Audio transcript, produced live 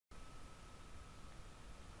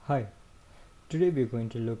Hi, today we're going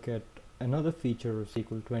to look at another feature of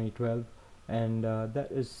SQL 2012 and that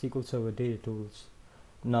is SQL Server Data Tools.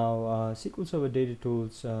 Now SQL Server Data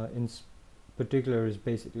Tools particular is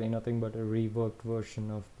basically nothing but a reworked version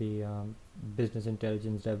of the Business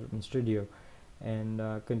Intelligence Development Studio and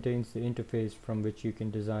contains the interface from which you can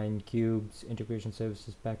design cubes, integration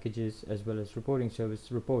services packages, as well as reporting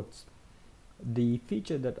service reports. The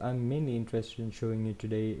feature that I'm mainly interested in showing you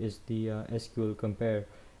today is the SQL Compare.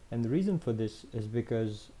 And the reason for this is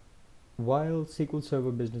because while SQL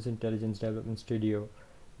Server Business Intelligence Development Studio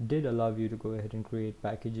did allow you to go ahead and create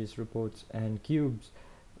packages, reports, and cubes,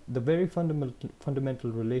 the very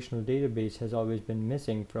fundamental relational database has always been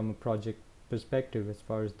missing from a project perspective as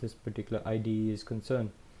far as this particular IDE is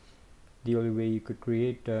concerned. The only way you could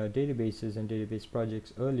create databases and database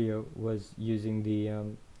projects earlier was using the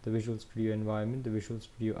Visual Studio environment, the Visual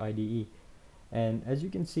Studio IDE. And as you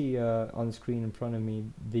can see on the screen in front of me,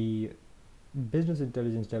 the Business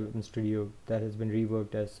Intelligence Development Studio that has been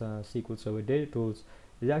reworked as SQL Server Data Tools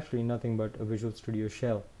is actually nothing but a Visual Studio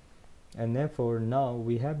shell. And therefore now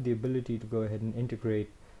we have the ability to go ahead and integrate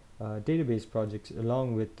database projects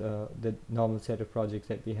along with the normal set of projects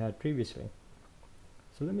that we had previously.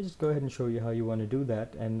 So let me just go ahead and show you how you want to do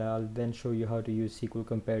that, and I'll then show you how to use SQL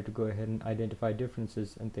Compare to go ahead and identify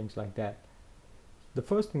differences and things like that. The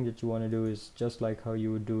first thing that you want to do is, just like how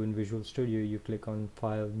you would do in Visual Studio, you click on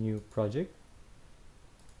File, New Project,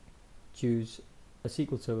 choose a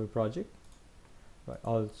SQL Server project.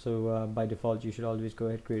 Also by default you should always go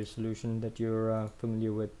ahead create a solution that you're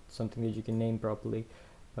familiar with, something that you can name properly,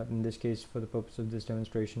 but in this case for the purpose of this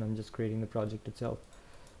demonstration I'm just creating the project itself.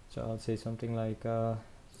 So I'll say something like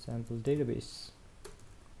sample database.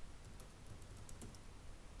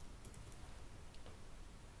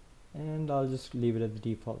 And I'll just leave it at the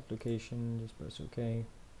default location, just press OK.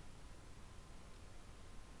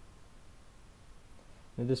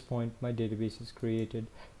 At this point my database is created.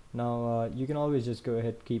 Now you can always just go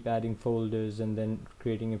ahead keep adding folders and then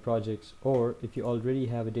creating your projects, or if you already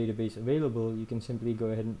have a database available you can simply go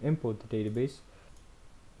ahead and import the database.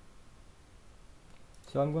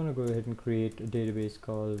 So I'm going to go ahead and create a database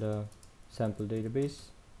called sample database.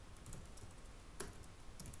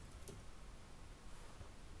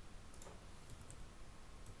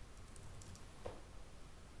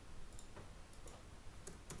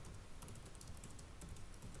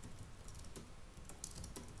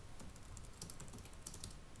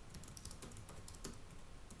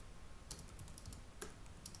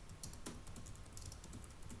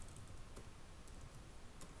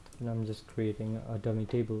 And I'm just creating a dummy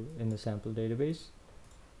table in the sample database.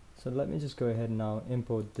 So let me just go ahead and now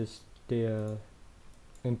import this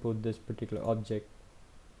particular object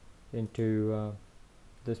into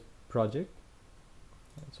this project.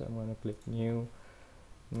 And so I'm going to click new.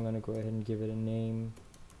 I'm going to go ahead and give it a name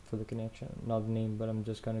for the connection, not the name, but I'm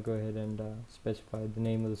just going to go ahead and specify the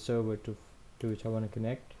name of the server to which I want to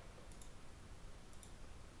connect.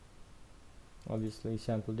 Obviously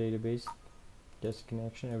sample database, just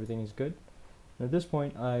connection, everything is good. At this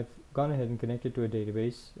point I've gone ahead and connected to a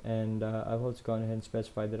database, and I've also gone ahead and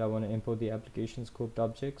specified that I want to import the application scoped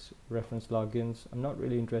objects, reference logins. I'm not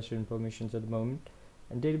really interested in permissions at the moment,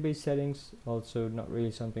 and database settings also not really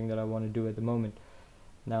something that I want to do at the moment.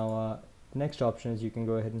 Now next option is you can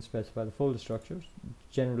go ahead and specify the folder structures.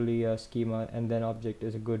 Generally schema and then object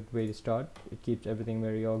is a good way to start. It keeps everything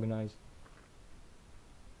very organized.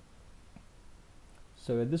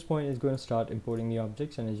 So at this point it's going to start importing the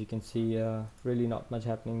objects, and as you can see really not much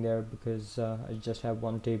happening there because I just have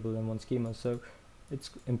one table and one schema. So it's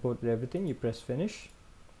imported everything. You press finish,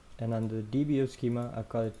 and under the DBO schema I've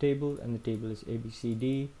got a table, and the table is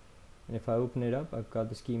ABCD, and if I open it up I've got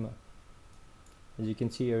the schema. As you can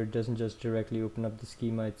see here, it doesn't just directly open up the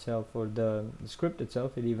schema itself or the script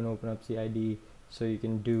itself, it even opens up the IDE, so you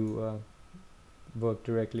can do work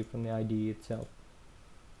directly from the IDE itself.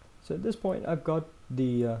 So at this point I've got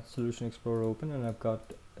the Solution Explorer open, and I've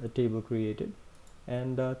got a table created,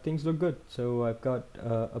 and things look good. So I've got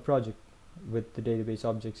a project with the database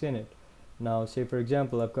objects in it. Now say for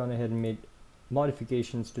example I've gone ahead and made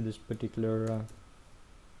modifications to this particular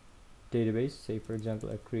database. Say for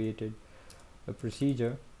example I've created a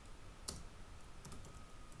procedure.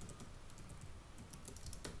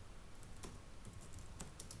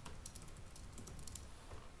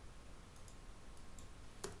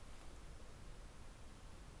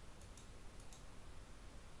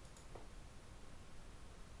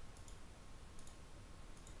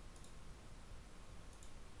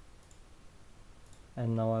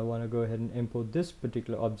 And now I want to go ahead and import this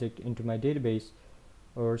particular object into my database,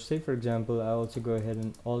 or say for example I also go ahead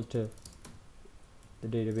and alter the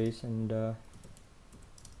database, and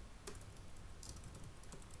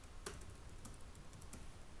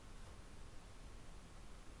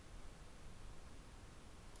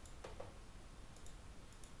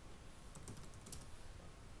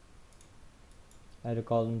add a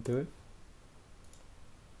column to it.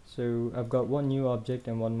 So I've got one new object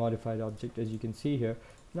and one modified object, as you can see here.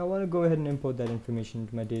 Now I want to go ahead and import that information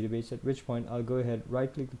into my database, at which point I'll go ahead,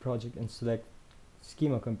 right click the project and select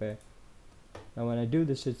Schema Compare. Now when I do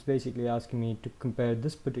this, it's basically asking me to compare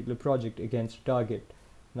this particular project against a target.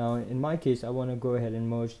 Now in my case, I want to go ahead and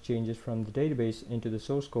merge changes from the database into the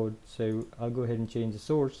source code, so I'll go ahead and change the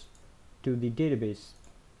source to the database.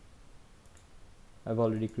 I've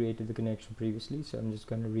already created the connection previously, so I'm just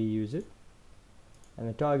going to reuse it. And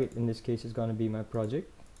the target in this case is going to be my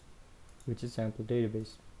project, which is sample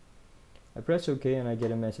database. I press OK and I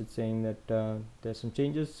get a message saying that there's some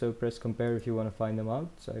changes, so press compare if you want to find them out.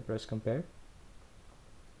 So I press compare,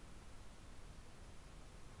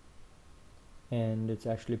 and it's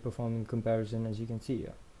actually performing comparison, as you can see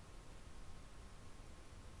here.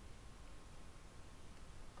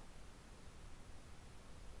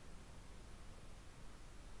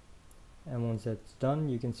 And once that's done,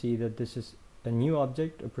 you can see that this is a new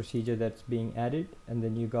object, a procedure that's being added, and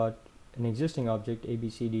then you got an existing object,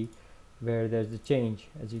 ABCD, where there's the change,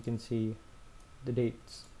 as you can see the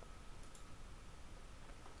dates.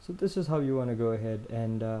 So this is how you want to go ahead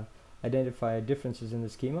and identify differences in the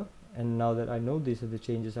schema. And now that I know these are the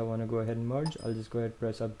changes I want to go ahead and merge, I'll just go ahead and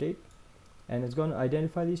press update, and it's going to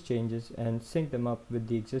identify these changes and sync them up with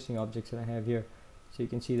the existing objects that I have here. So you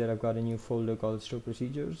can see that I've got a new folder called store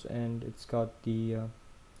procedures, and it's got the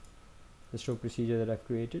store procedure that I've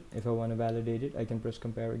created. If I want to validate it, I can press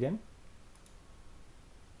compare again,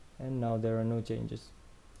 and now there are no changes.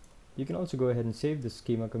 You can also go ahead and save the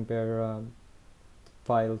schema compare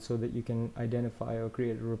file so that you can identify or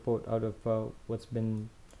create a report out of what's been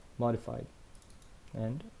modified.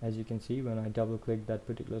 And as you can see, when I double click that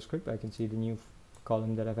particular script, I can see the new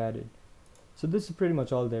column that I've added. So this is pretty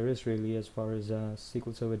much all there is really as far as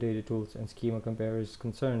SQL Server Data Tools and Schema Compare is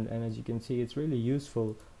concerned. And as you can see, it's really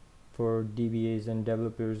useful for DBAs and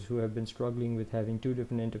developers who have been struggling with having two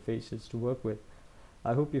different interfaces to work with.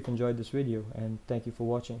 I hope you've enjoyed this video, and thank you for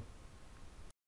watching.